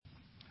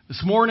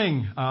This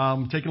morning,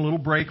 taking a little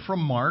break from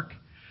Mark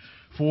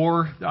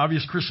for the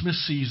obvious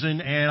Christmas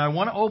season, and I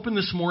want to open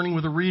this morning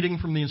with a reading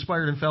from the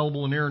inspired,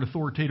 infallible, inerrant,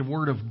 authoritative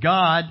Word of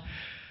God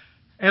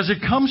as it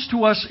comes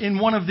to us in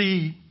one of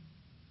the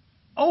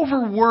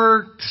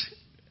overworked,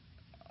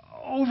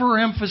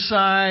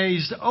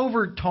 overemphasized,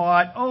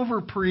 overtaught,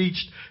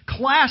 overpreached,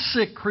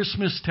 classic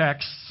Christmas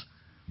texts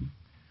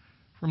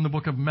from the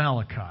book of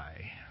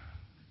Malachi,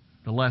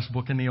 the last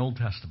book in the Old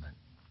Testament.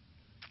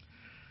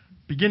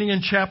 Beginning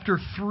in chapter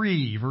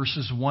 3,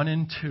 verses 1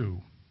 and 2,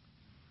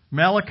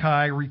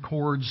 Malachi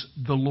records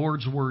the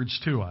Lord's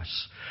words to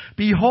us.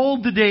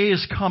 Behold, the day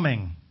is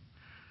coming,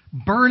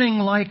 burning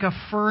like a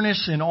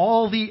furnace, and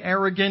all the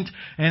arrogant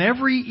and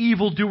every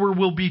evildoer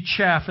will be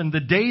chaff, and the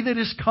day that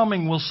is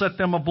coming will set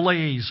them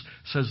ablaze,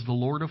 says the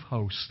Lord of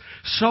hosts,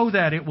 so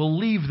that it will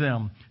leave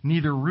them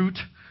neither root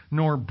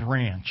nor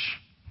branch.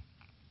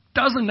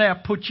 Doesn't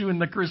that put you in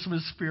the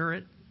Christmas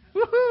spirit?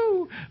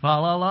 Woohoo! La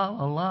la la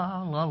la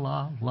la la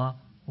la la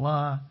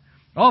la.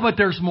 Oh, but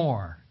there's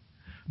more.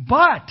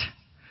 But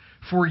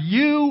for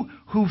you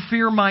who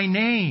fear my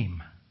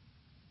name,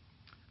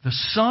 the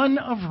Son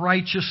of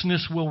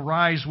Righteousness will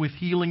rise with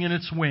healing in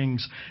its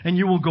wings, and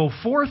you will go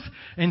forth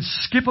and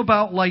skip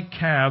about like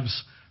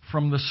calves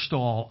from the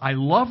stall. I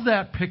love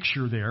that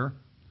picture there,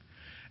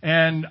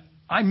 and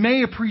I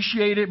may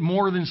appreciate it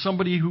more than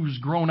somebody who's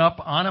grown up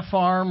on a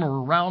farm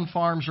or around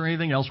farms or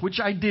anything else, which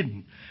I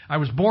didn't. I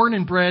was born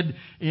and bred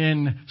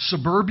in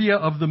suburbia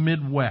of the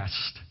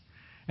Midwest.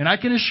 And I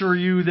can assure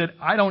you that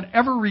I don't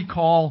ever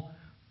recall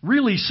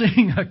really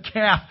seeing a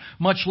calf,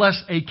 much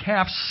less a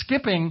calf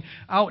skipping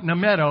out in a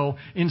meadow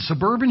in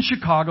suburban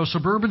Chicago,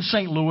 suburban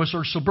St. Louis,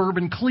 or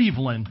suburban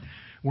Cleveland,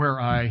 where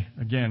I,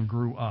 again,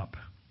 grew up.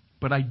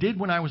 But I did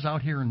when I was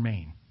out here in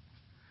Maine.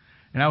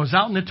 And I was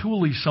out in the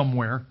Tule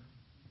somewhere,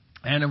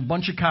 and a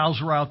bunch of cows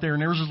were out there,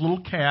 and there was this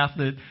little calf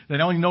that I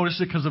only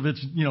noticed it because of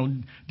its,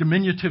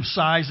 diminutive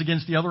size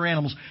against the other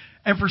animals.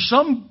 And for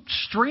some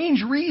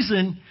strange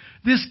reason,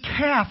 this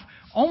calf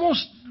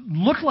almost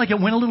looked like it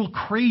went a little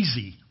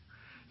crazy.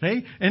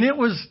 Okay? And it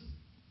was,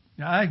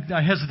 I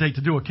hesitate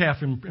to do a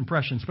calf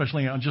impression,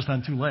 especially just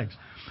on two legs.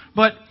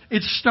 But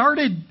it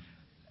started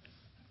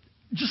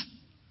just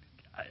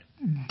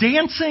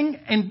dancing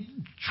and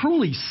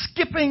truly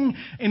skipping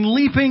and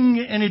leaping,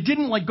 and it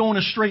didn't go in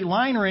a straight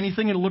line or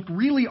anything. It looked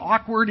really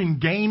awkward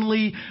and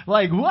gangly,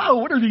 like, whoa,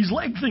 what are these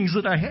leg things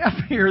that I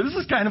have here? This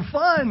is kind of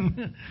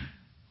fun.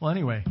 Well,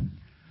 anyway,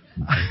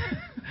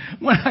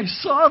 when I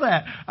saw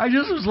that, I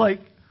just was like,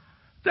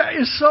 that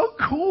is so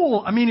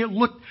cool. I mean, it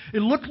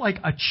looked like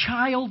a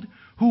child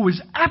who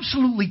was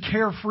absolutely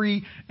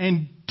carefree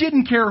and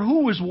didn't care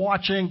who was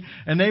watching,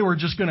 and they were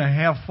just going to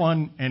have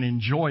fun and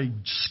enjoy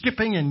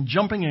skipping and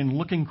jumping and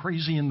looking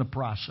crazy in the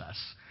process.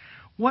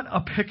 What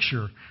a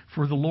picture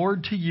for the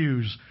Lord to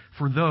use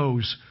for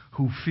those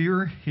who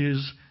fear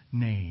His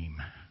name.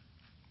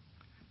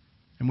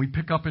 And we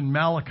pick up in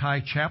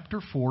Malachi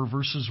chapter 4,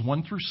 verses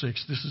 1 through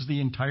 6. This is the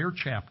entire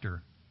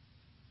chapter.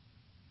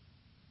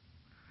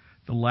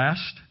 The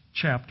last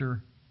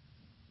chapter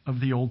of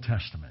the Old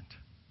Testament.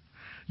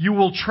 You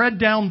will tread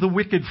down the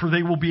wicked, for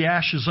they will be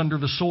ashes under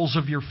the soles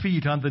of your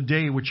feet on the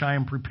day which I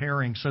am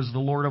preparing, says the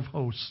Lord of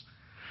hosts.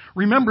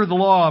 Remember the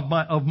law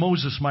of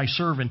Moses, my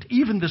servant,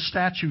 even the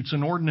statutes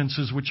and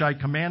ordinances which I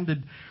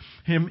commanded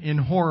him in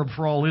Horeb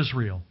for all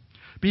Israel.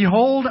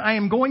 Behold, I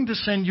am going to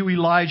send you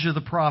Elijah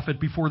the prophet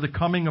before the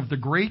coming of the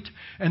great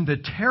and the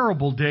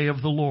terrible day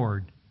of the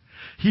Lord.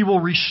 He will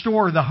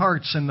restore the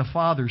hearts and the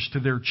fathers to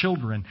their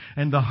children,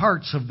 and the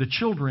hearts of the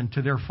children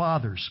to their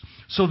fathers,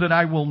 so that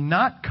I will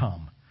not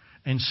come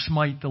and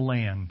smite the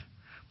land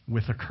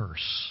with a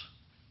curse.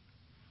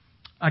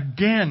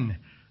 Again,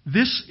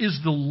 this is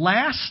the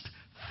last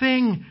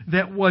thing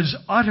that was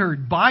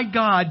uttered by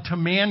God to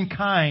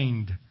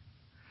mankind.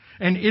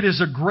 And it is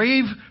a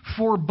grave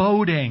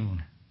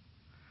foreboding.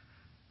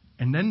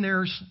 And then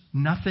there's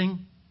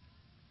nothing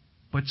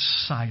but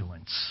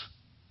silence.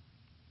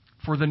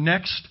 For the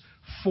next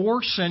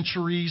 4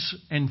 centuries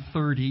and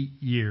 30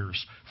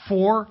 years.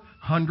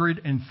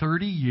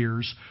 430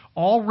 years,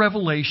 all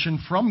revelation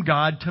from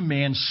God to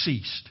man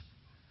ceased.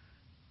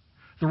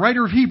 The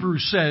writer of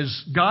Hebrews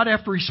says, God,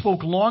 after He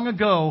spoke long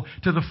ago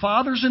to the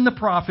fathers and the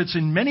prophets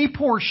in many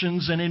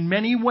portions and in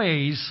many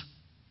ways,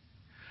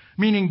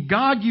 meaning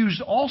God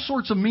used all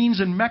sorts of means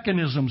and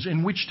mechanisms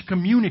in which to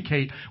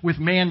communicate with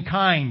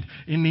mankind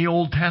in the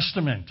Old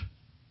Testament.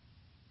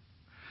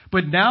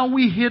 But now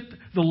we hit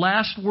the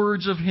last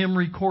words of Him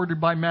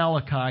recorded by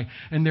Malachi,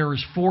 and there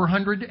is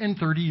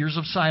 430 years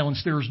of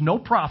silence. There is no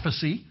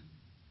prophecy.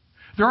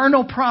 There are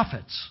no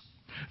prophets.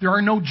 There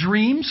are no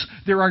dreams.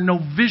 There are no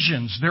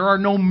visions. There are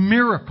no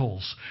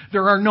miracles.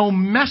 There are no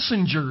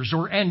messengers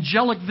or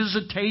angelic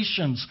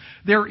visitations.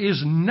 There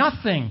is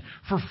nothing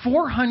for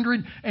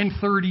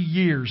 430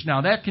 years.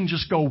 Now, that can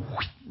just go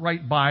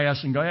right by us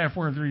and go,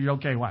 430,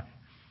 okay, what?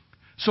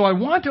 So I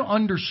want to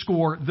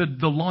underscore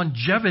the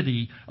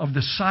longevity of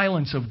the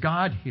silence of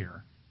God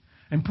here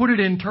and put it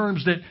in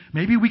terms that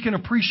maybe we can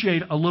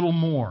appreciate a little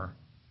more.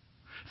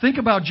 Think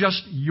about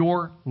just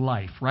your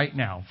life right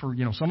now. For,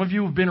 some of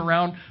you have been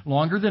around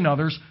longer than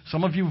others.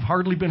 Some of you have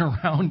hardly been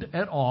around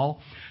at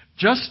all.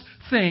 Just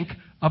think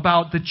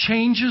about the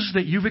changes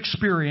that you've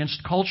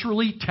experienced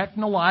culturally,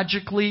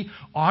 technologically,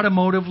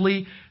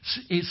 automotively,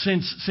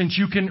 since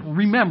you can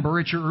remember,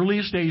 at your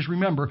earliest days,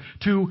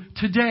 to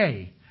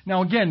today.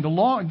 Now again, the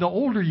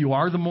older you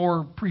are, the more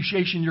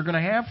appreciation you're going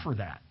to have for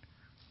that.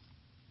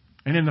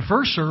 And in the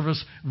first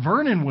service,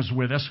 Vernon was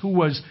with us, who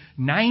was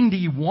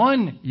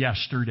 91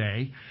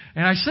 yesterday.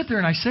 And I sit there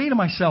and I say to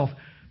myself,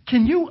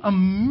 can you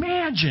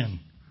imagine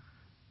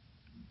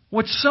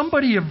what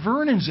somebody of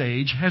Vernon's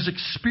age has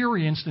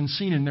experienced and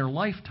seen in their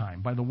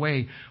lifetime by the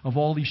way of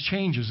all these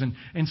changes?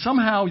 And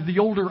somehow the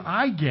older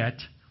I get,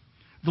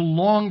 the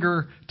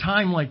longer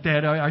time like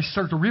that, I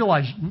start to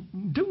realize,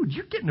 dude,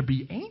 you're getting to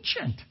be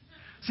ancient.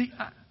 See,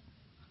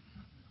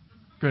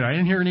 good, I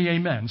didn't hear any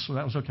amens, so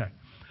that was okay.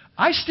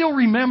 I still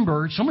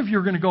remember, some of you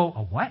are going to go,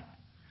 a what?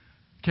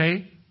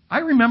 Okay, I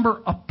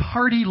remember a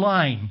party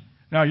line.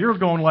 Now you're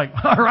going like,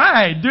 all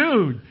right,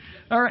 dude.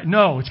 All right,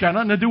 no, it's got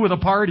nothing to do with a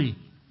party.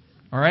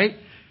 All right?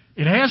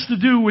 It has to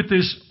do with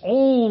this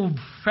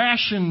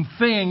old-fashioned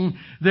thing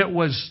that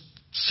was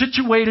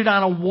situated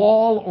on a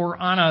wall or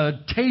on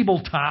a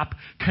tabletop,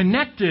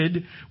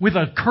 connected with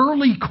a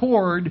curly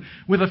cord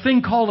with a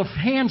thing called a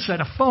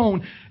handset, a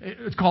phone.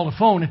 It's called a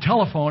phone, a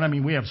telephone. I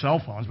mean, we have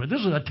cell phones, but this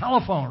is a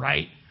telephone,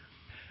 right?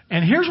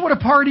 And here's what a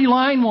party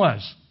line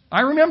was.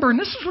 I remember, and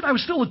this is when I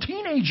was still a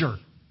teenager.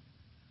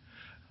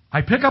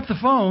 I pick up the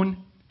phone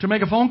to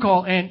make a phone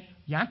call, and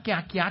yak,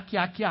 yak, yak,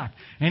 yak, yak.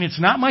 And it's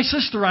not my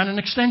sister on an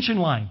extension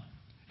line.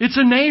 It's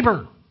a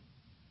neighbor.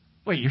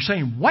 Wait, you're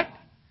saying what?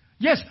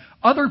 Yes,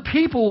 other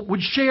people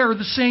would share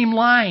the same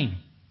line.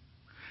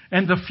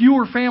 And the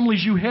fewer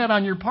families you had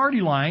on your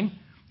party line,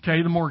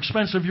 okay, the more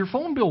expensive your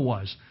phone bill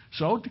was.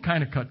 So to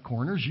kind of cut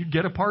corners, you'd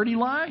get a party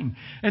line.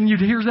 And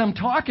you'd hear them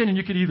talking, and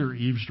you could either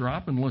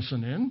eavesdrop and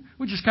listen in,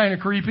 which is kind of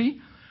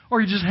creepy,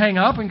 or you just hang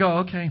up and go,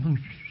 okay,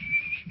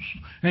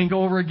 and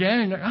go over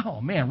again. And,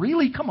 oh, man,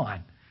 really? Come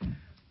on.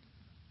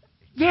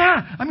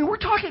 Yeah, I mean, we're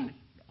talking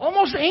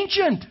almost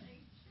ancient.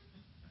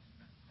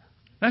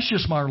 That's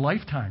just our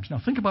lifetimes. Now,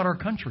 think about our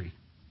country.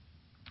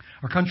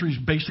 Our country is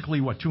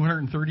basically,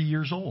 230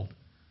 years old.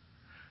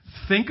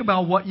 Think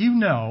about what you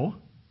know,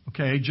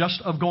 okay,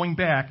 just of going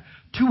back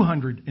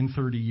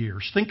 230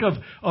 years. Think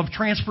of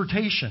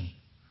transportation.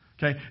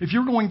 Okay, if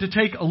you're going to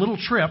take a little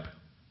trip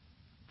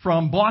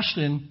from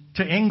Boston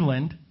to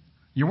England,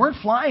 you weren't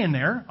flying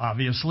there,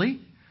 obviously.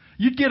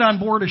 You'd get on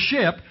board a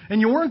ship, and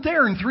you weren't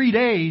there in 3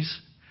 days.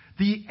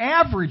 The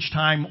average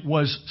time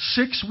was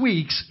 6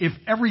 weeks if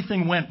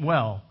everything went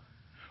well,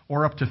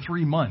 or up to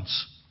 3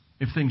 months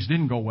if things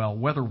didn't go well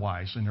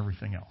weather-wise and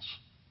everything else.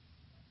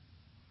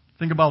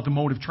 Think about the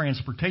mode of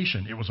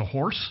transportation. It was a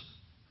horse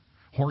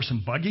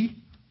and buggy,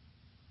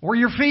 or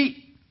your feet.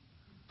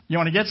 You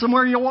want to get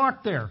somewhere, you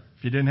walk there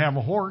if you didn't have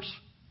a horse.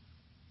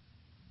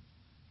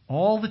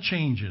 All the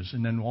changes,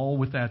 and then all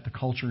with that, the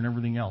culture and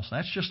everything else.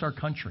 That's just our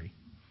country.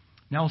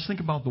 Now let's think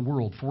about the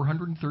world.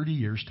 430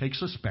 years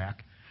takes us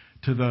back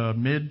to the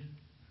mid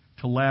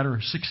to latter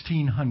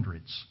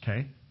 1600s,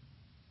 okay?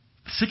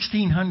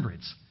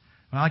 1600s.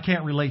 Well, I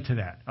can't relate to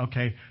that,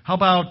 okay? How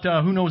about,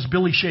 who knows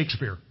Billy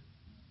Shakespeare?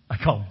 I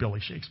call him Billy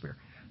Shakespeare.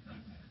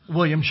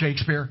 William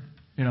Shakespeare,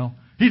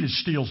 He just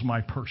steals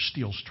my purse,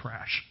 steals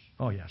trash.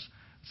 Oh, yes.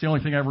 It's the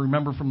only thing I ever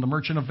remember from The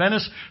Merchant of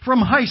Venice from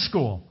high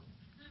school.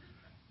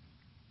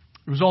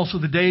 It was also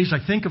the days,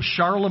 I think, of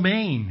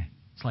Charlemagne.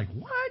 It's like,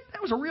 what?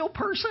 That was a real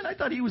person? I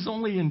thought he was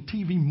only in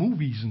TV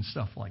movies and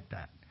stuff like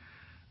that.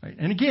 Right?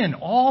 And again,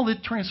 all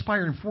that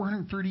transpired in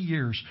 430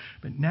 years.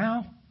 But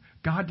now,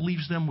 God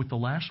leaves them with the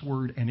last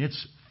word, and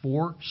it's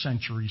 4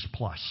 centuries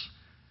plus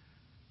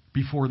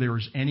before there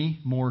is any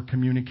more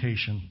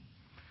communication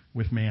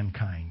with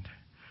mankind.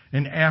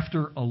 And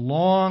after a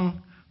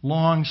long,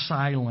 long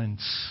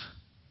silence,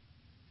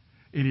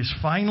 it is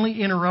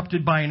finally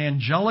interrupted by an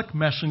angelic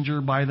messenger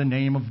by the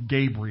name of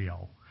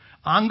Gabriel.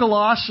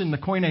 Angelos in the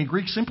Koine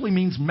Greek simply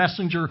means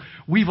messenger.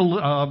 We've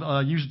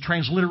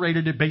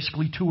transliterated it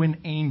basically to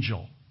an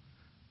angel.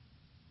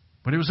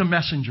 But it was a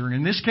messenger. And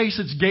in this case,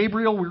 it's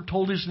Gabriel. We're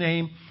told his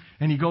name.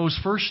 And he goes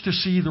first to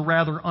see the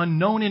rather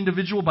unknown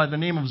individual by the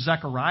name of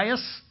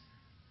Zacharias,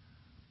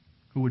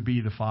 who would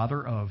be the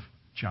father of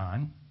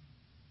John.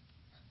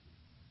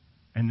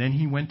 And then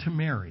he went to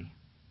Mary,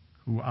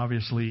 who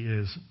obviously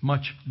is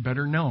much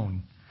better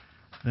known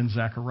than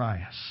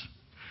Zacharias.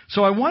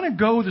 So I want to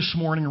go this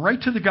morning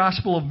right to the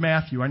Gospel of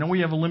Matthew. I know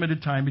we have a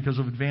limited time because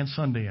of Advanced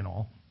Sunday and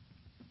all.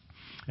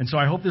 And so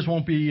I hope this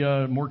won't be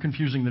more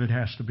confusing than it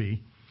has to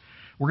be.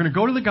 We're going to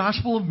go to the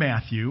Gospel of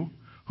Matthew,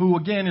 who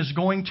again is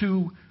going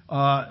to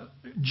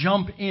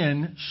jump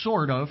in,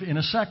 sort of, in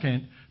a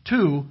second,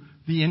 to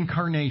the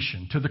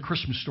incarnation, to the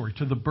Christmas story,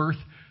 to the birth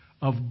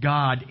of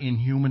God in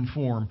human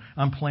form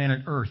on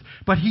planet Earth.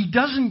 But he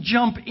doesn't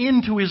jump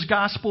into his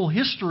gospel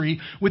history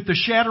with the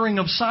shattering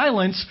of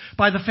silence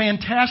by the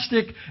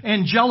fantastic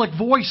angelic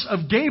voice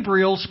of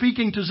Gabriel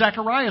speaking to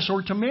Zacharias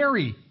or to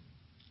Mary.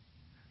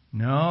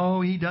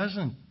 No, he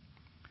doesn't.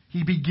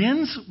 He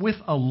begins with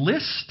a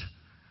list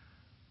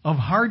of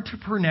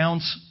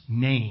hard-to-pronounce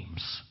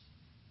names.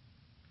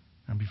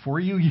 And before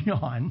you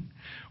yawn,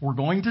 we're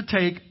going to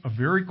take a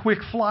very quick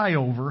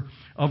flyover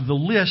of the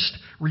list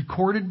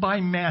recorded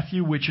by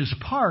Matthew, which is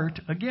part,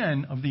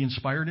 again, of the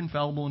inspired,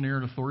 infallible,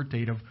 inerrant,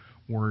 authoritative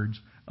words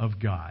of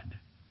God.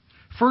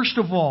 First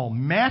of all,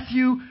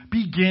 Matthew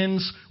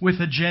begins with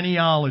a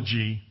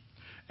genealogy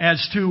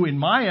as to, in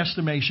my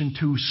estimation,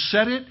 to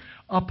set it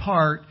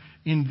apart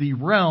in the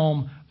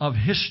realm of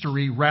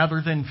history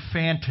rather than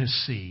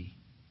fantasy.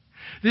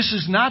 This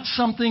is not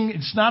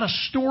it's not a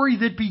story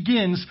that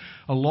begins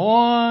a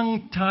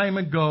long time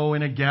ago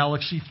in a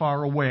galaxy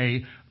far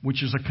away,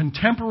 which is a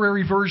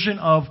contemporary version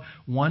of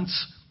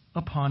Once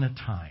Upon a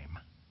Time.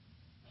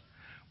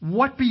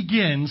 What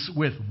begins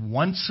with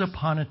Once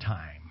Upon a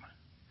Time?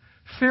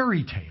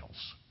 Fairy tales.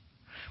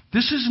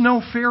 This is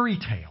no fairy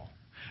tale.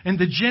 And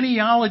the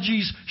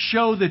genealogies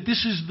show that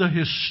this is the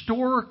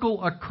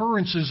historical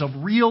occurrences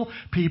of real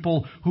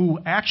people who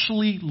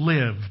actually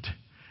lived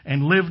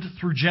and lived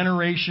through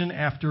generation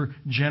after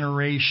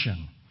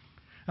generation.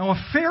 Now,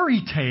 a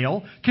fairy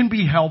tale can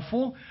be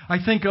helpful.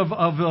 I think of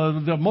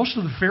most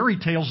of the fairy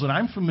tales that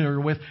I'm familiar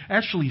with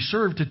actually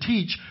serve to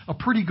teach a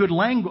pretty good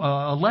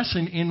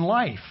lesson in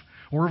life,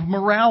 or of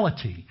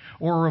morality,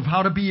 or of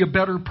how to be a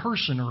better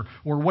person,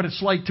 or what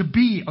it's like to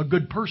be a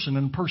good person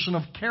and a person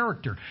of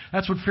character.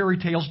 That's what fairy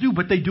tales do,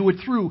 but they do it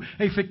through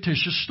a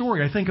fictitious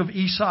story. I think of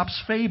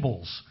Aesop's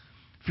fables,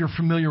 if you're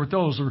familiar with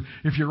those, or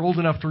if you're old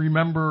enough to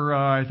remember,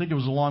 I think it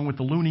was along with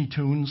the Looney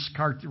Tunes,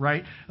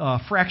 right?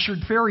 Fractured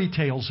Fairy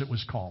Tales, it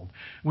was called,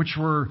 which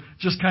were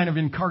just kind of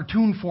in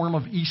cartoon form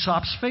of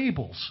Aesop's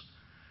fables,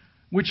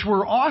 which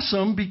were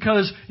awesome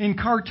because in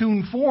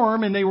cartoon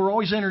form, and they were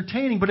always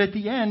entertaining, but at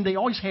the end, they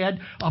always had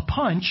a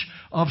punch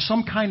of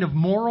some kind of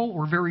moral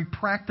or very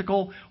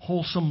practical,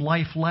 wholesome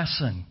life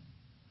lesson.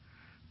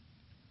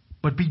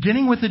 But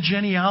beginning with the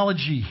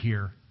genealogy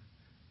here,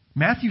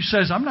 Matthew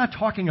says, I'm not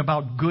talking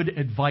about good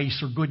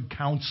advice or good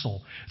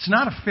counsel. It's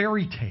not a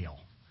fairy tale.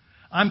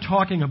 I'm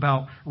talking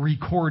about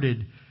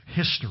recorded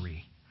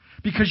history.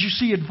 Because you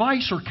see,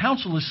 advice or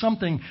counsel is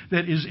something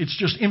it's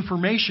just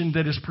information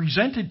that is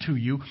presented to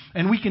you,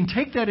 and we can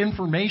take that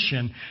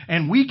information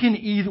and we can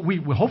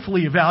we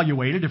hopefully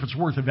evaluate it if it's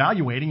worth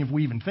evaluating, if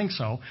we even think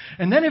so.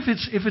 And then if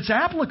it's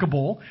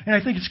applicable and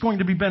I think it's going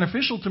to be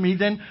beneficial to me,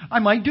 then I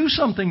might do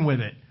something with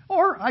it.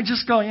 Or I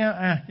just go,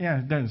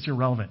 then it's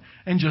irrelevant,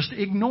 and just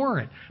ignore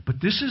it. But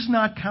this is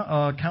not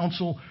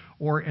counsel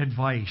or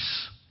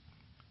advice.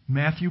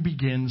 Matthew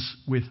begins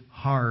with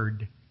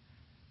hard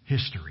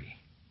history.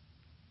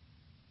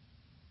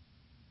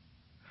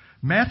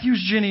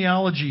 Matthew's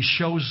genealogy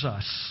shows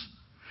us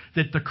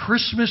that the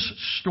Christmas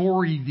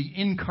story,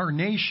 the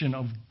incarnation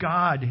of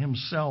God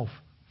Himself,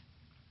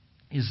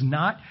 is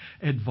not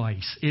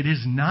advice. It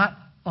is not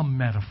a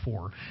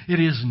metaphor. It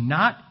is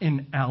not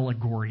an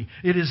allegory.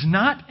 It is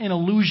not an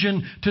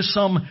allusion to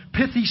some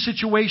pithy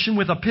situation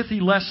with a pithy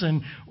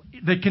lesson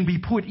that can be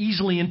put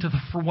easily into the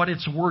for what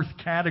it's worth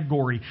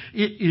category.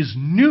 It is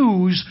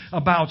news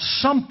about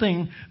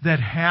something that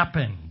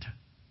happened.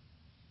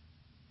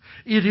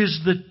 It is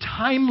the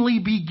timely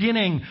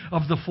beginning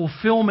of the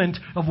fulfillment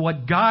of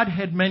what God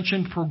had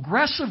mentioned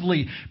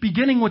progressively,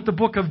 beginning with the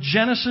book of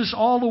Genesis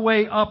all the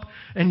way up,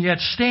 and yet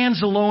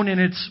stands alone in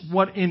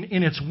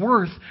its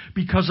worth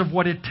because of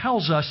what it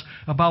tells us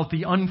about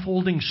the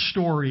unfolding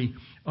story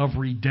of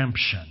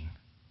redemption.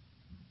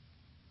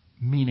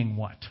 Meaning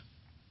what?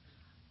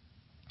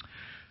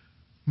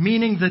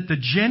 Meaning that the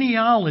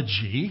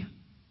genealogy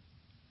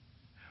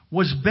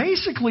was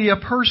basically a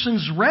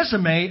person's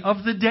resume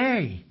of the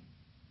day.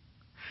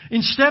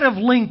 Instead of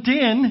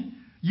LinkedIn,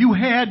 you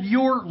had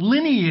your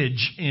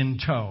lineage in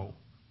tow.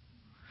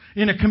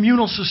 In a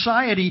communal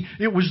society,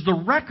 it was the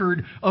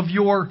record of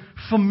your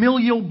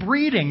familial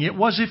breeding. It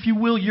was, if you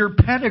will, your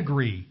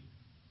pedigree.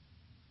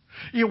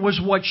 It was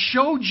what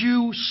showed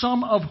you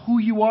some of who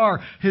you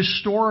are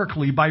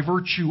historically by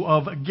virtue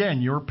of,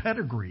 again, your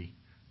pedigree,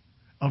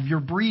 of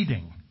your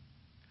breeding,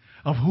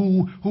 of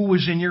who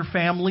was in your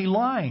family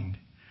line.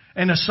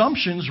 And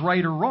assumptions,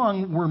 right or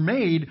wrong, were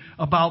made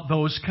about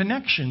those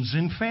connections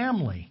in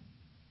family.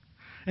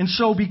 And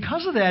so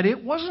because of that,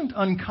 it wasn't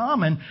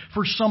uncommon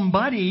for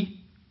somebody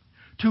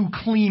to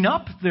clean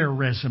up their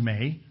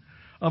resume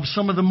of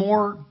some of the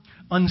more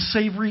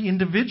unsavory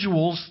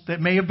individuals that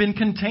may have been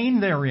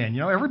contained therein. You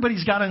know,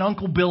 everybody's got an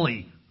Uncle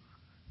Billy.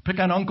 Pick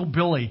on Uncle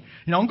Billy.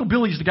 You know, Uncle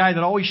Billy's the guy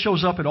that always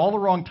shows up at all the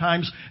wrong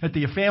times at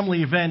the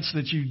family events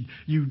that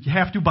you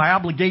have to, by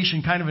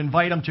obligation, kind of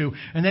invite him to.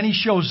 And then he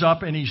shows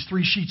up and he's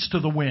 3 sheets to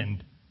the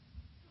wind.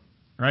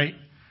 Right?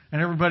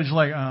 And everybody's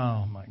like,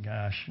 oh my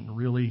gosh,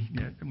 really?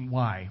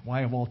 Why?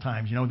 Why of all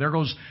times? You know, there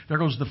goes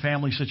the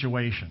family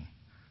situation.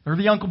 Or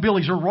the Uncle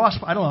Billy's, or Ross.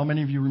 I don't know how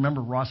many of you remember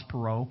Ross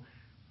Perot.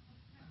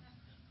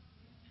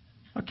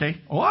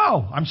 Okay.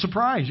 Wow, I'm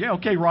surprised. Yeah,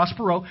 okay, Ross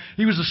Perot.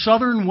 He was a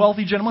Southern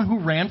wealthy gentleman who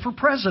ran for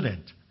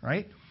president,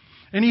 right?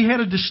 And he had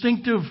a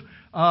distinctive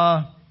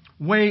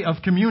way of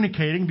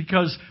communicating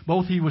because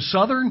both he was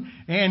Southern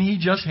and he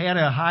just had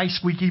a high,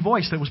 squeaky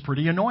voice that was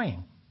pretty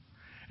annoying.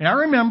 And I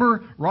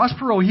remember Ross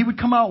Perot, he would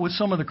come out with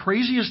some of the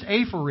craziest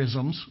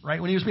aphorisms, right?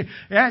 When he was,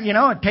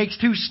 it takes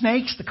two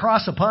snakes to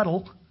cross a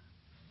puddle.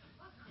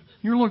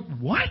 You're like,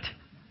 what?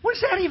 What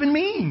does that even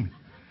mean?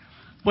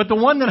 But the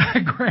one that I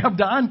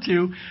grabbed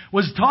onto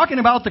was talking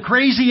about the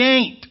crazy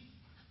ain't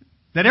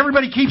that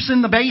everybody keeps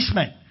in the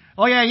basement.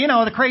 Oh yeah,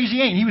 the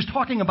crazy ain't. He was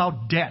talking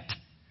about debt.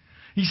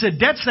 He said,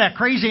 debt's that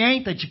crazy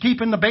ain't that you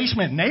keep in the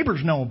basement.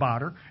 Neighbors know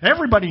about her.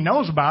 Everybody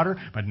knows about her,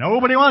 but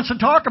nobody wants to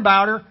talk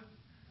about her.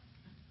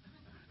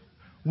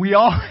 We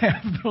all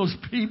have those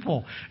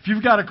people. If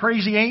you've got a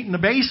crazy ain't in the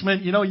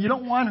basement, you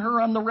don't want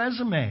her on the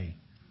resume.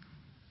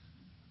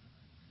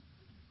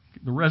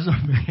 The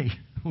resume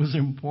was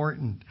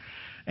important.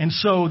 And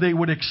so they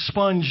would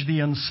expunge the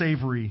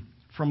unsavory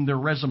from their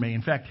resume.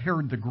 In fact,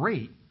 Herod the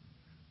Great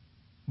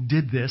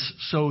did this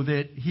so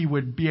that he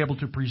would be able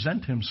to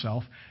present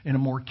himself in a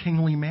more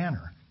kingly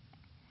manner.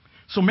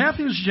 So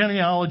Matthew's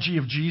genealogy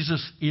of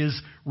Jesus is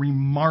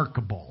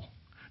remarkable.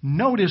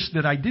 Notice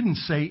that I didn't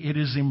say it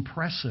is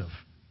impressive.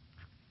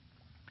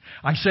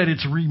 I said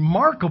it's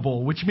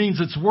remarkable, which means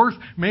it's worth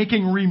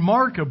making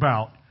remark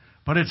about.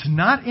 But it's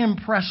not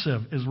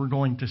impressive, as we're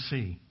going to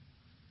see.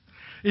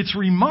 It's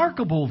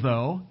remarkable,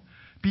 though,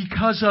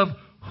 because of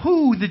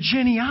who the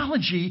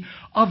genealogy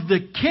of the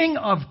King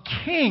of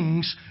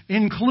Kings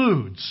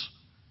includes.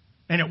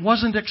 And it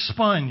wasn't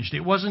expunged.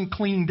 It wasn't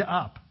cleaned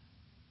up.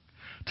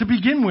 To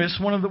begin with,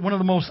 one of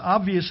the most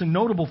obvious and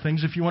notable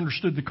things, if you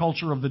understood the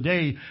culture of the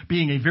day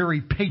being a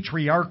very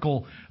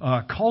patriarchal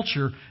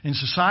culture in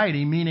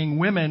society, meaning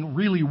women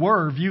really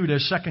were viewed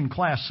as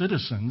second-class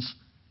citizens,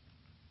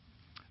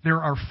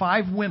 there are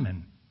 5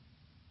 women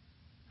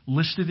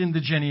listed in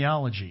the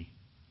genealogy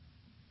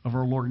of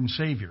our Lord and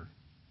Savior.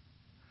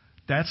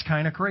 That's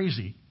kind of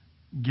crazy,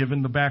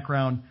 given the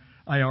background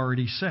I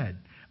already said.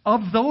 Of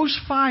those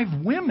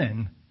 5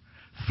 women,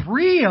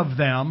 3 of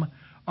them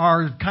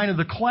are kind of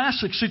the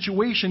classic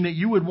situation that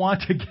you would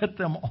want to get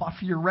them off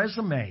your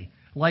resume.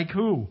 Like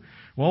who?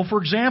 Well, for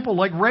example,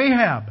 like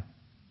Rahab.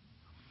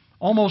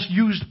 Almost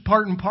used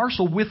part and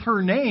parcel with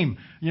her name.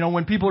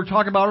 When people are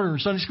talking about her in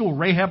Sunday school,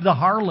 Rahab the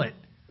harlot.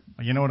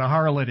 You know what a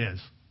harlot is.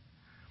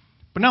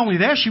 But not only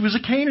that, she was a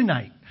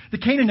Canaanite. The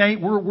Canaanite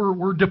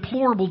were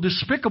deplorable,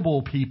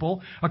 despicable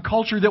people, a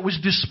culture that was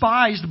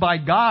despised by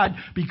God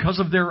because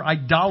of their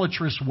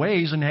idolatrous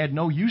ways and had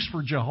no use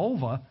for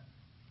Jehovah.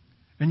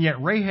 And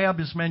yet Rahab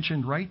is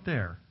mentioned right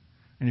there.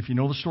 And if you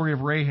know the story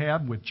of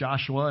Rahab with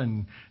Joshua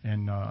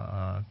and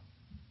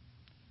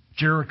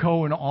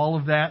Jericho and all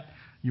of that,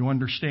 you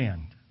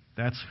understand.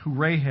 That's who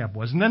Rahab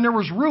was. And then there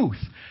was Ruth.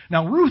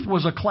 Now, Ruth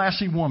was a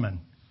classy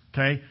woman,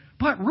 okay?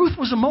 But Ruth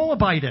was a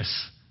Moabitess,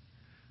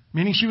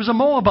 meaning she was a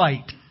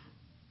Moabite,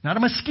 not a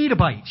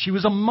Mosquitobite. She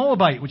was a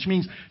Moabite, which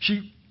means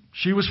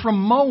she was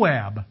from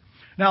Moab.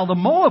 Now, the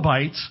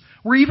Moabites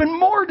were even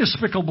more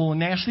despicable and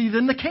nasty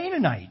than the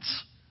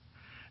Canaanites.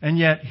 And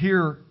yet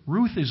here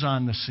Ruth is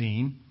on the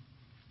scene,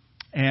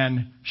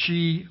 and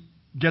she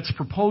gets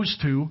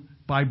proposed to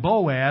by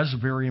Boaz,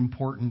 a very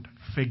important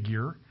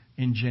figure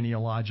in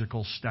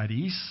genealogical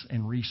studies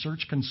and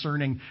research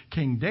concerning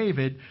King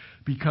David,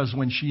 because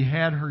when she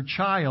had her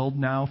child,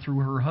 now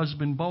through her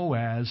husband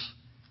Boaz,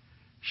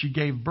 she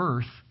gave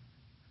birth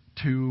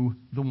to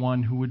the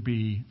one who would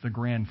be the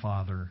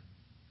grandfather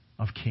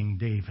of King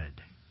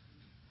David.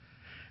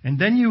 And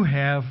then you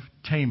have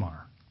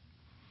Tamar.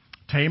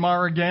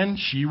 Tamar, again,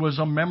 she was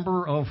a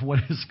member of what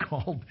is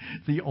called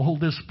the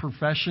oldest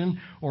profession,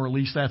 or at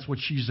least that's what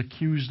she's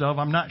accused of.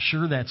 I'm not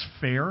sure that's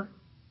fair.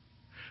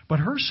 But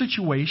her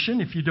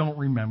situation, if you don't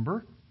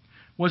remember,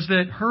 was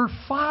that her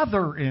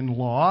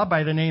father-in-law,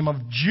 by the name of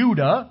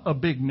Judah, a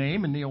big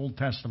name in the Old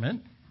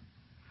Testament,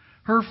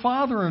 her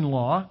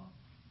father-in-law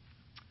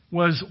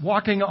was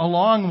walking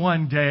along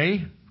one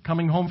day,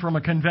 coming home from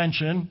a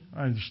convention.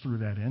 I just threw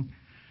that in.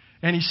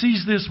 And he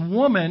sees this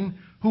woman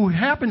who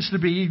happens to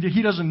be,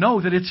 he doesn't know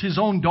that it's his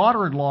own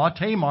daughter-in-law,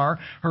 Tamar,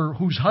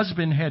 whose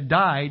husband had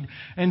died.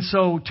 And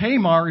so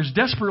Tamar is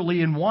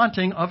desperately in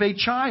wanting of a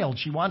child.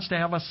 She wants to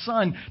have a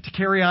son to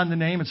carry on the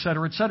name,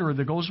 etc.,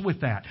 that goes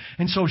with that.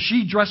 And so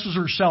she dresses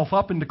herself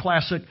up in the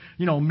classic,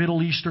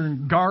 Middle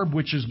Eastern garb,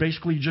 which is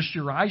basically just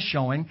your eyes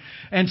showing.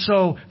 And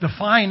so the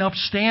fine,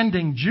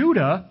 upstanding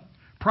Judah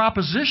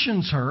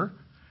propositions her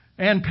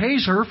and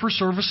pays her for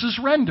services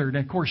rendered.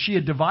 And of course, she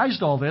had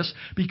devised all this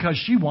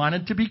because she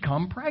wanted to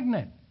become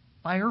pregnant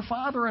by her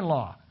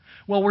father-in-law.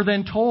 Well, we're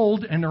then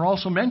told, and they're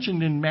also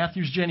mentioned in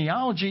Matthew's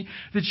genealogy,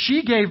 that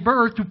she gave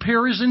birth to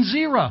Perez and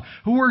Zerah,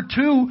 who were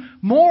 2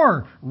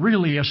 more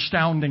really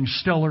astounding,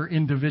 stellar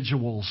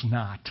individuals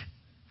not.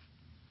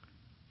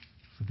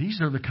 So these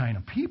are the kind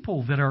of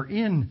people that are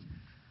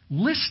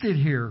listed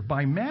here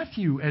by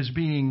Matthew as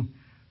being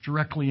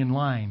directly in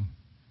line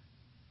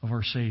of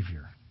our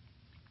Savior.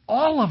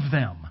 All of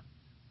them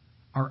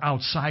are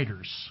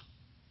outsiders.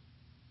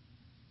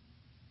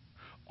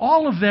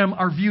 all of them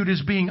are viewed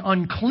as being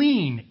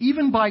unclean,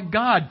 even by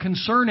God,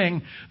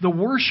 concerning the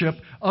worship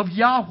of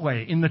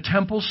Yahweh in the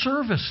temple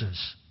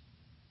services.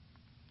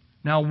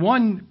 Now,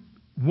 one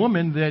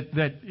woman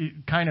that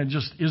kind of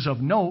just is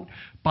of note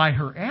by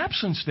her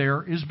absence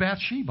there is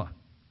Bathsheba.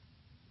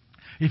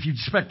 If you'd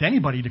expect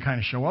anybody to kind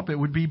of show up, it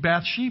would be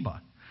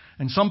Bathsheba.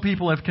 And some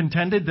people have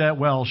contended that,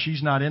 well,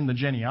 she's not in the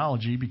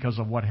genealogy because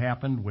of what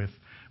happened with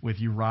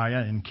Uriah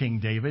and King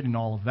David and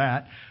all of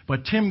that.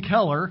 But Tim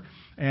Keller,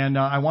 and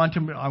I want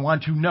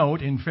to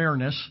note, in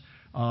fairness,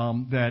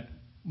 that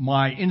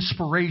my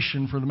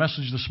inspiration for the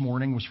message this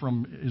morning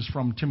is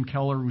from Tim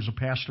Keller, who's a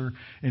pastor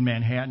in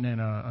Manhattan and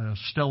a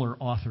stellar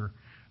author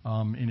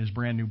in his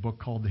brand new book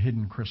called The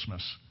Hidden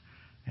Christmas.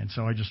 And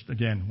so I just,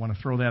 again, want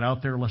to throw that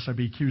out there lest I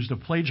be accused of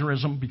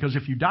plagiarism, because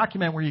if you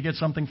document where you get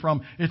something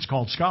from, it's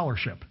called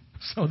scholarship.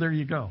 So there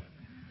you go.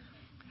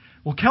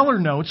 Well, Keller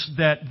notes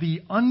that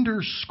the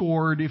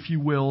underscored, if you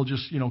will,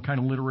 just, kind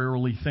of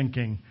literarily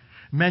thinking,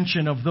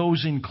 mention of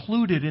those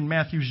included in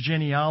Matthew's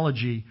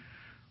genealogy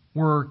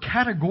were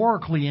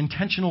categorically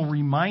intentional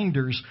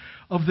reminders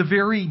of the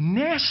very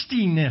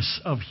nastiness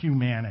of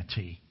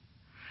humanity.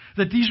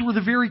 That these were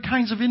the very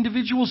kinds of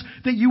individuals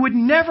that you would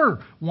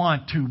never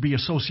want to be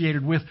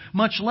associated with,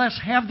 much less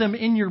have them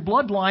in your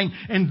bloodline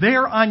and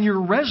there on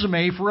your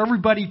resume for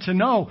everybody to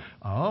know,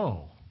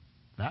 oh,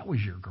 that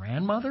was your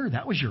grandmother?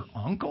 That was your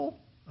uncle?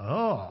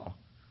 Oh,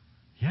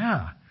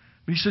 yeah.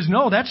 But he says,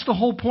 no, that's the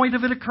whole point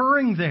of it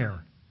occurring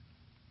there.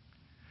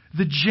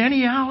 The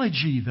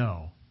genealogy,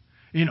 though,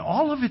 in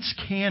all of its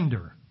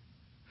candor,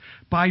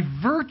 by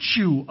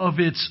virtue of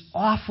its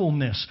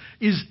awfulness,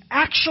 is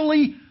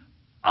actually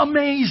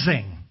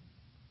amazing.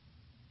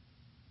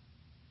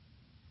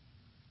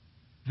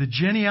 The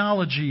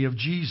genealogy of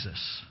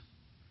Jesus,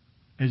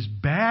 as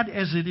bad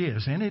as it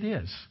is, and it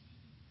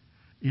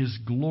is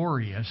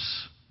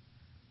glorious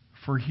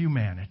for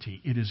humanity.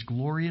 It is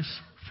glorious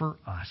for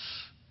us.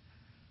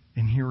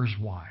 And here is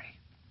why.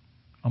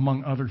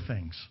 Among other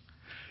things,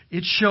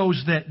 it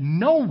shows that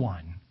no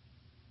one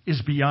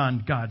is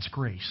beyond God's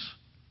grace.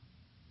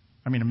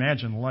 I mean,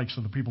 imagine the likes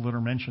of the people that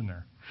are mentioned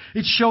there.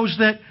 It shows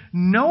that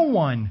no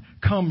one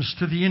comes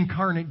to the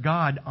incarnate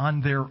God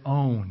on their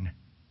own.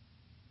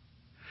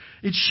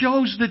 It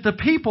shows that the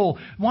people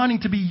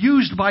wanting to be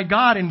used by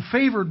God and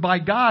favored by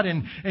God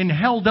and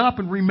held up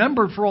and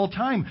remembered for all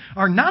time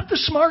are not the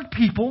smart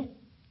people.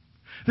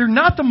 They're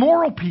not the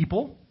moral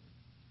people.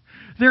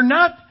 They're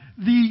not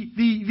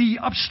the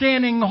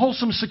upstanding,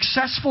 wholesome,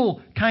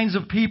 successful kinds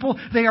of people.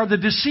 They are the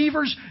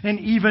deceivers and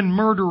even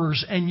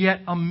murderers. And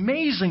yet,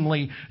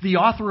 amazingly, the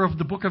author of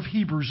the book of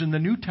Hebrews in the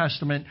New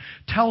Testament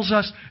tells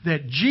us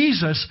that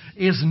Jesus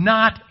is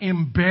not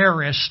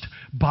embarrassed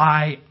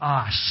by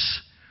us.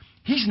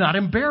 He's not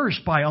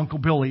embarrassed by Uncle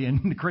Billy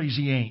and the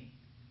crazy aunt.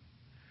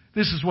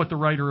 This is what the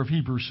writer of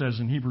Hebrews says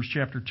in Hebrews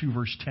chapter 2,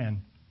 verse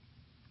 10.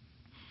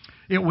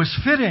 It was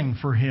fitting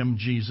for him,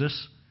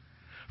 Jesus,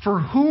 for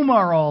whom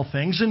are all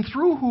things, and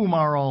through whom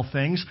are all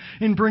things,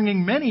 in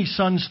bringing many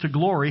sons to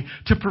glory,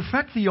 to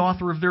perfect the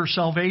author of their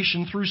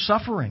salvation through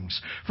sufferings.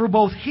 For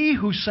both he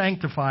who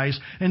sanctifies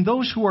and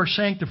those who are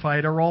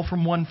sanctified are all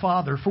from one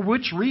Father, for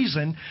which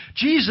reason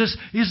Jesus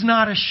is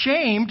not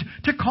ashamed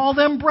to call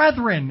them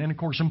brethren. And of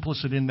course,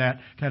 implicit in that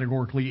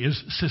categorically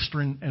is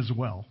sistren as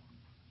well.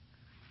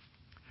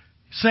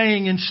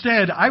 Saying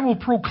instead, I will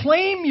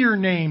proclaim your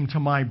name to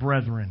my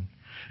brethren.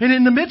 And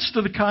in the midst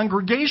of the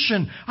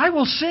congregation, I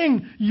will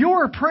sing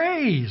your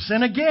praise.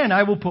 And again,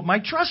 I will put my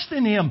trust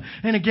in him.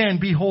 And again,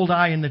 behold,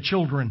 I and the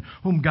children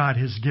whom God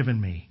has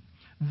given me.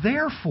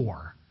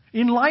 Therefore,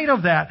 in light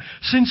of that,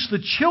 since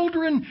the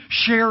children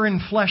share in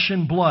flesh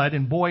and blood,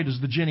 and boy, does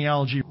the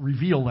genealogy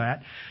reveal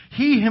that,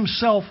 he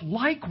himself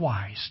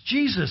likewise,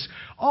 Jesus,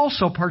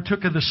 also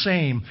partook of the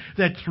same,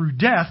 that through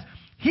death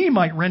he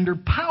might render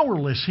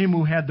powerless him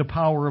who had the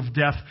power of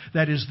death,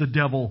 that is the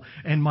devil,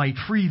 and might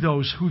free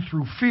those who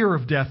through fear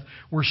of death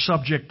were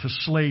subject to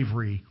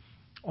slavery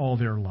all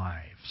their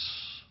lives.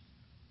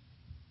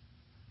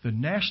 The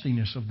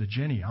nastiness of the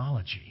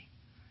genealogy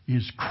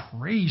is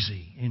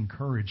crazy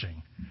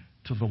encouraging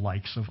to the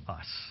likes of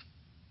us.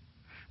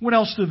 What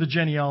else do the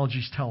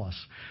genealogies tell us?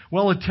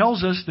 Well, it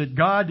tells us that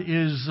God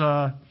is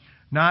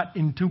not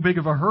in too big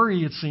of a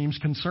hurry, it seems,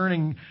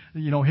 concerning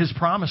his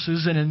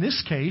promises, and in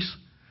this case,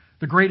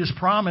 the greatest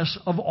promise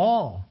of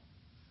all.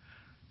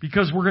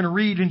 Because we're going to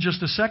read in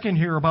just a second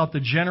here about the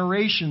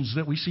generations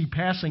that we see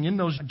passing in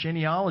those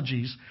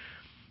genealogies,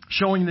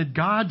 showing that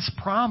God's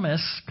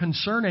promise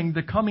concerning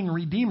the coming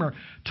Redeemer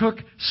took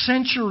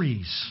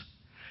centuries.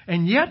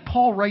 And yet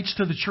Paul writes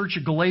to the church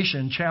of Galatia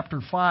in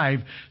chapter 5,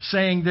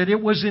 saying that it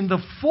was in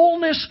the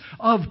fullness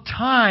of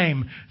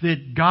time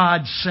that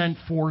God sent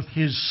forth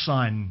his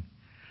Son.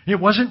 It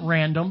wasn't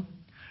random.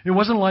 It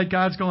wasn't like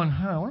God's going,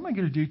 what am I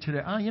going to do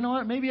today? You know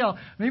what? Maybe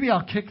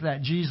I'll kick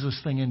that Jesus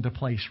thing into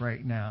place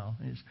right now.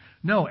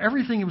 No,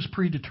 everything was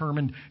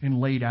predetermined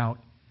and laid out.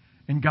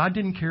 And God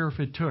didn't care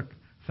if it took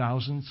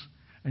thousands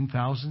and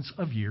thousands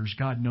of years.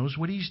 God knows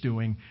what He's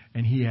doing,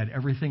 and He had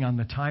everything on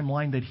the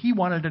timeline that He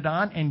wanted it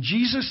on. And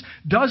Jesus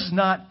does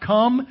not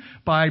come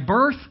by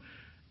birth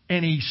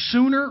any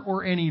sooner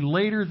or any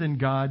later than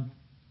God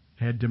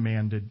had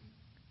demanded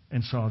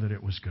and saw that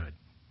it was good.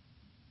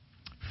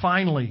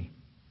 Finally,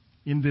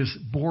 in this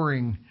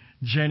boring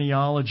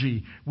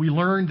genealogy, we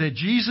learn that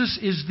Jesus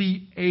is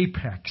the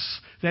apex.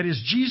 That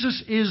is,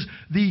 Jesus is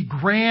the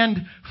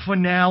grand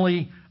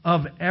finale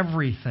of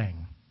everything.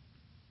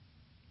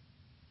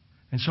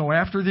 And so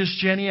after this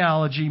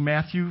genealogy,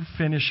 Matthew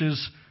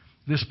finishes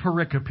this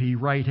pericope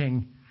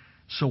writing,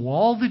 "So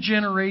all the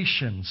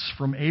generations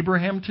from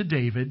Abraham to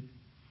David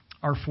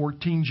are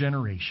 14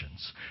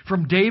 generations.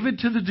 From David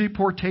to the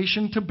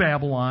deportation to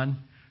Babylon,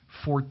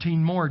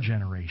 14 more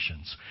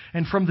generations.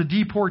 And from the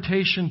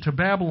deportation to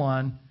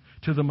Babylon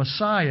to the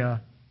Messiah,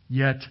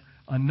 yet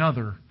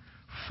another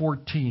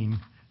 14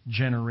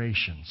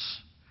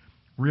 generations."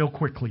 Real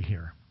quickly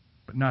here,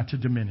 but not to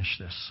diminish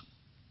this.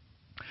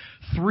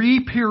 3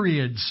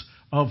 periods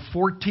of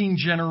 14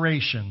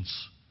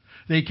 generations.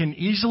 They can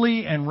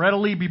easily and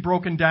readily be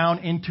broken down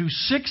into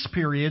 6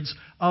 periods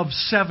of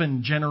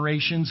 7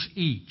 generations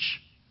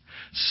each.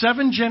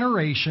 7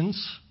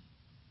 generations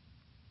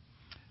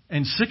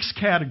and 6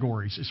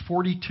 categories is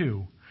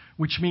 42,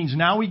 which means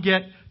now we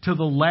get to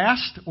the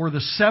last or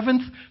the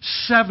 7th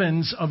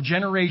sevens of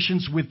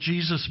generations with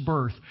Jesus'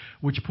 birth,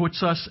 which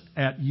puts us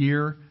at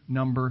year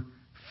number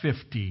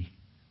 50.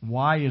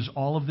 Why is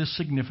all of this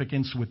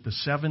significance with the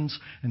sevens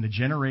and the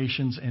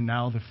generations and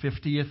now the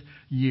 50th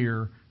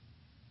year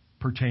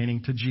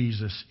pertaining to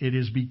Jesus? It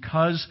is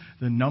because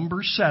the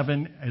number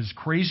 7, as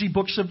crazy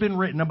books have been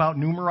written about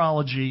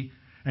numerology,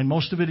 and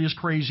most of it is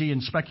crazy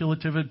and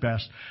speculative at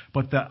best,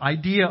 but the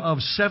idea of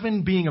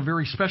 7 being a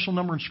very special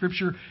number in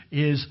Scripture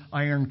is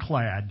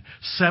ironclad.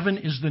 7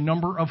 is the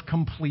number of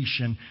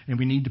completion, and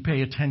we need to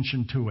pay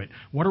attention to it.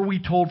 What are we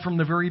told from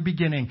the very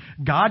beginning?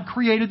 God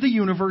created the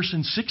universe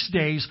in 6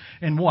 days,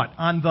 and what?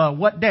 On the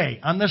what day?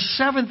 On the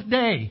 7th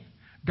day,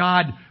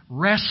 God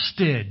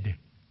rested.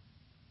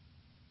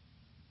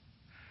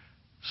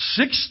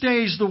 6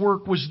 days the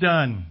work was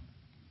done,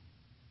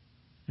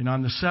 and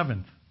on the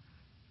 7th,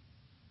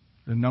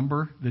 the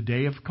number, the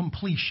day of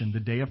completion, the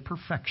day of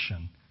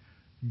perfection,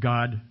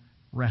 God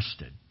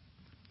rested.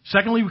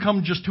 Secondly, we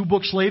come just 2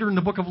 books later in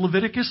the book of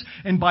Leviticus,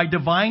 and by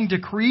divine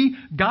decree,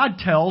 God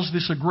tells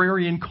this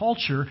agrarian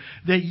culture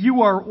that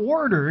you are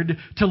ordered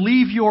to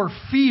leave your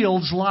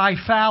fields lie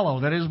fallow.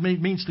 That is,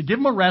 means to give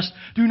them a rest.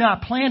 Do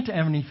not plant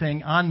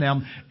anything on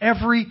them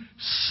every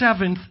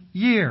 7th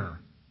year.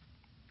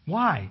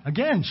 Why?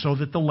 Again, so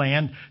that the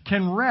land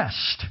can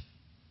rest.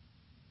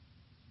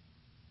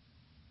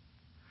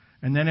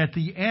 And then at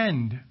the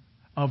end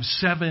of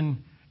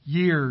 7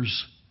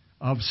 years,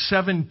 of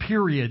 7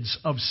 periods,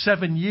 of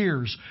 7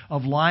 years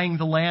of lying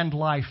the land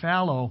lie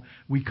fallow,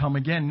 we come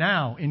again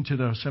now into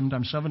the 7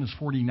 times 7 is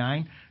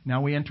 49.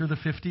 Now we enter the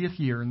 50th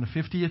year. And the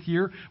 50th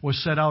year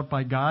was set out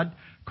by God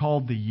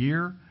called the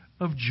year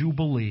of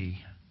Jubilee.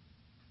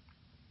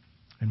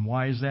 And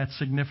why is that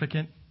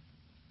significant?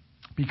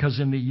 Because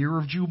in the year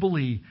of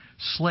Jubilee,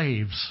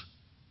 slaves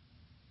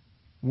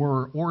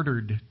were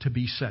ordered to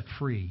be set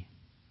free.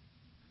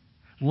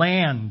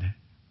 Land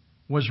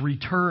was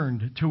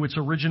returned to its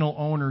original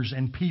owners,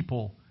 and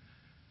people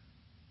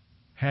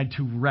had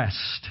to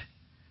rest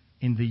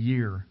in the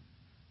year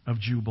of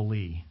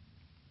Jubilee.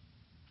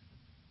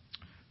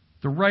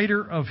 The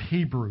writer of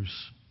Hebrews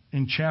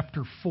in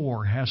chapter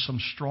 4 has some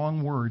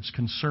strong words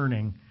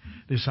concerning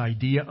this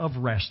idea of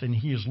rest, and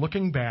he is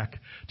looking back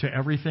to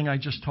everything I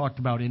just talked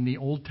about in the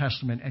Old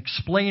Testament,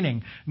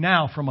 explaining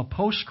now from a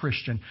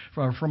post-Christian,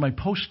 from a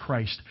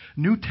post-Christ,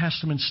 New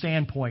Testament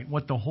standpoint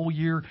what the whole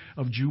year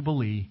of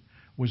Jubilee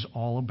was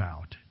all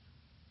about.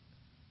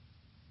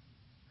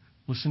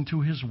 Listen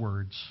to his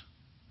words.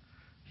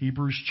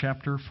 Hebrews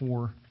chapter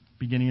 4,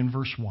 beginning in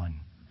verse 1.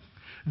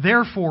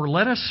 Therefore,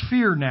 let us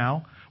fear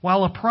now,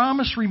 while a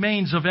promise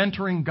remains of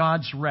entering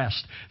God's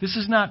rest. This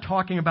is not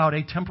talking about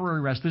a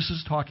temporary rest. This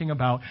is talking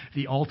about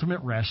the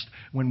ultimate rest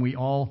when we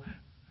all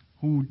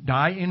who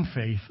die in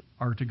faith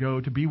are to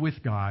go to be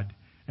with God,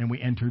 and we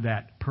enter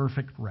that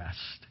perfect rest.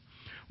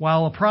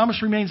 While a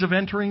promise remains of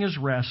entering His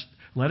rest,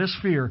 let us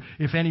fear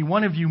if any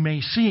one of you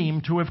may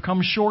seem to have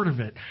come short of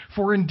it.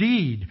 For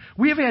indeed,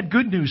 we have had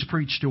good news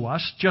preached to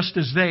us, just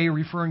as they,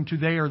 referring to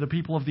they are the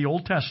people of the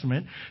Old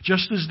Testament,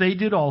 just as they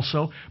did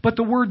also. But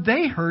the word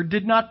they heard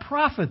did not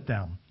profit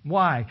them.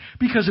 Why?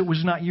 Because it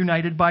was not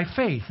united by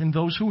faith in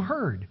those who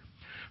heard.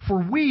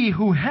 For we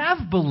who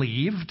have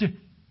believed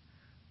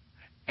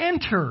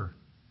enter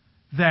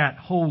that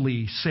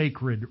holy,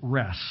 sacred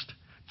rest,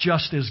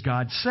 just as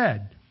God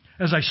said.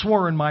 As I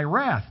swore in my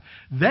wrath,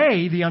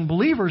 they, the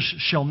unbelievers,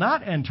 shall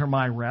not enter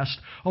my rest,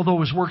 although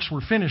his works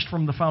were finished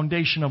from the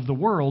foundation of the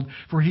world.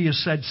 For he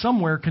has said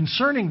somewhere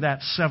concerning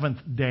that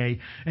 7th day,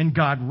 and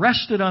God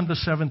rested on the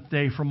 7th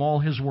day from all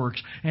his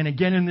works. And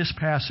again in this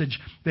passage,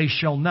 they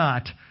shall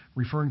not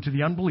referring to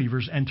the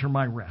unbelievers, enter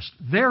my rest.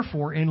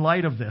 Therefore, in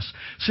light of this,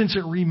 since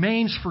it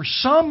remains for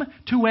some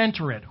to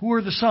enter it, who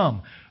are the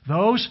some?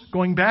 Those,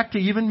 going back to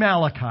even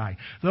Malachi,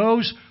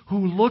 those who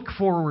look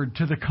forward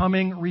to the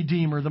coming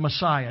Redeemer, the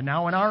Messiah.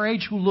 Now in our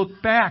age, who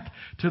look back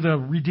to the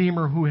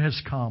Redeemer who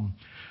has come.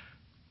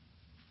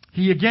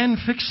 He again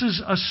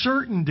fixes a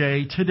certain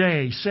day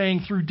today,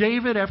 saying through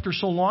David after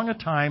so long a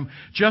time,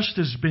 just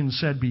as been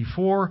said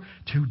before,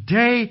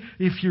 today,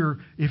 if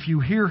you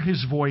hear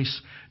his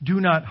voice, do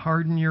not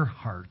harden your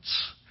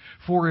hearts.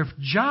 For if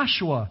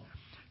Joshua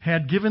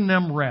had given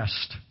them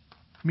rest,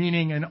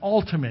 meaning an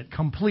ultimate,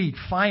 complete,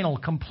 final,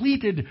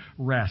 completed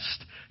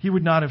rest, he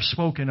would not have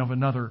spoken of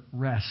another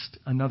rest,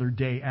 another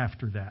day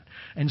after that.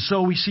 And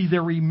so we see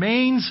there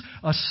remains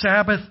a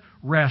Sabbath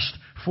rest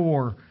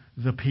for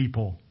the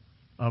people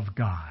of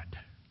God.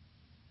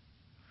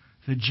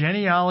 The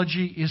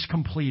genealogy is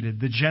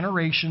completed. The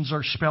generations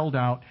are spelled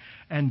out.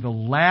 And the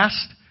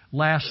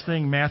last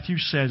thing Matthew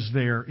says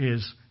there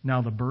is,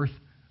 now the birth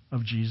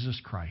of Jesus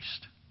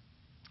Christ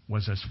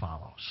was as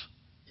follows.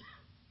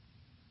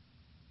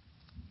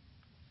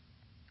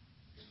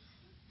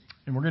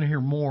 And we're going to hear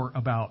more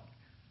about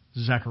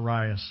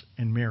Zacharias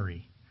and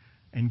Mary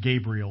and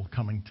Gabriel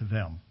coming to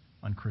them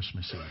on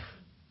Christmas Eve.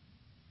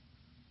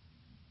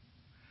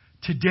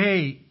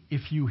 Today,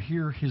 if you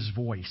hear his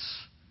voice,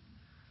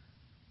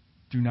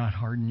 do not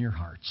harden your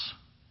hearts,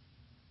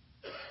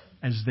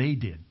 as they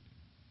did,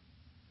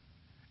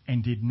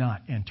 and did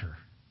not enter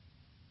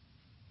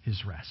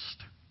his rest.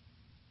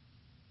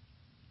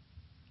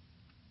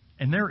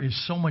 And there is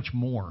so much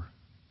more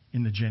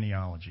in the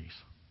genealogies.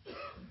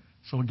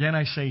 So again,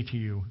 I say to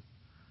you,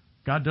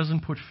 God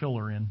doesn't put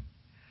filler in.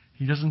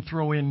 He doesn't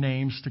throw in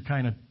names to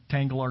kind of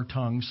tangle our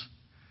tongues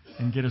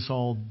and get us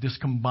all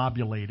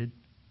discombobulated.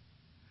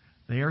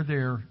 They are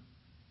there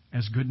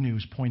as good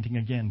news, pointing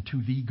again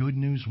to the good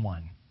news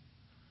one,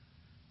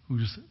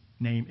 whose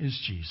name is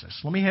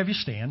Jesus. Let me have you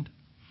stand.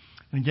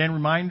 And again,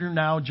 reminder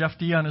now, Jeff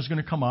Dion is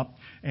going to come up.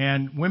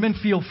 And women,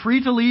 feel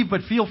free to leave,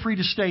 but feel free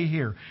to stay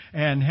here.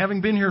 And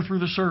having been here through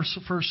the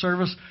first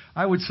service,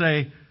 I would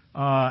say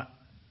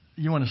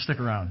you want to stick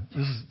around.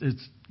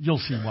 You'll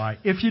see why,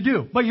 if you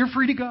do. But you're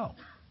free to go.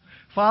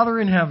 Father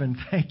in heaven,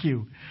 thank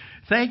you.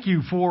 Thank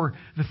you for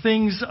the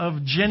things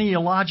of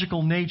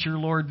genealogical nature,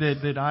 Lord,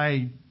 that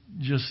I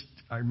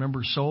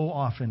remember so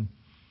often.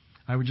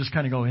 I would just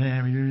kind of go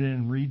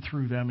and read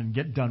through them and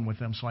get done with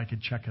them so I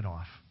could check it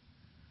off.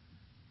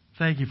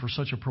 Thank you for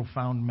such a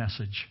profound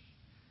message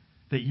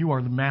that you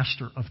are the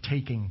master of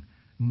taking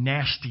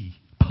nasty,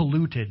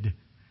 polluted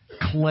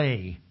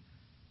clay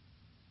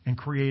and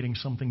creating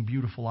something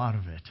beautiful out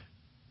of it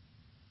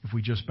if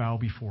we just bow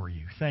before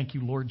you. Thank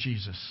you, Lord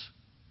Jesus,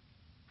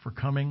 for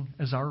coming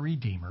as our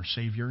Redeemer,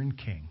 Savior, and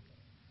King.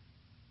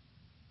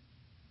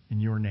 In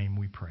your name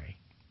we pray.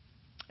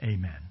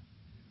 Amen.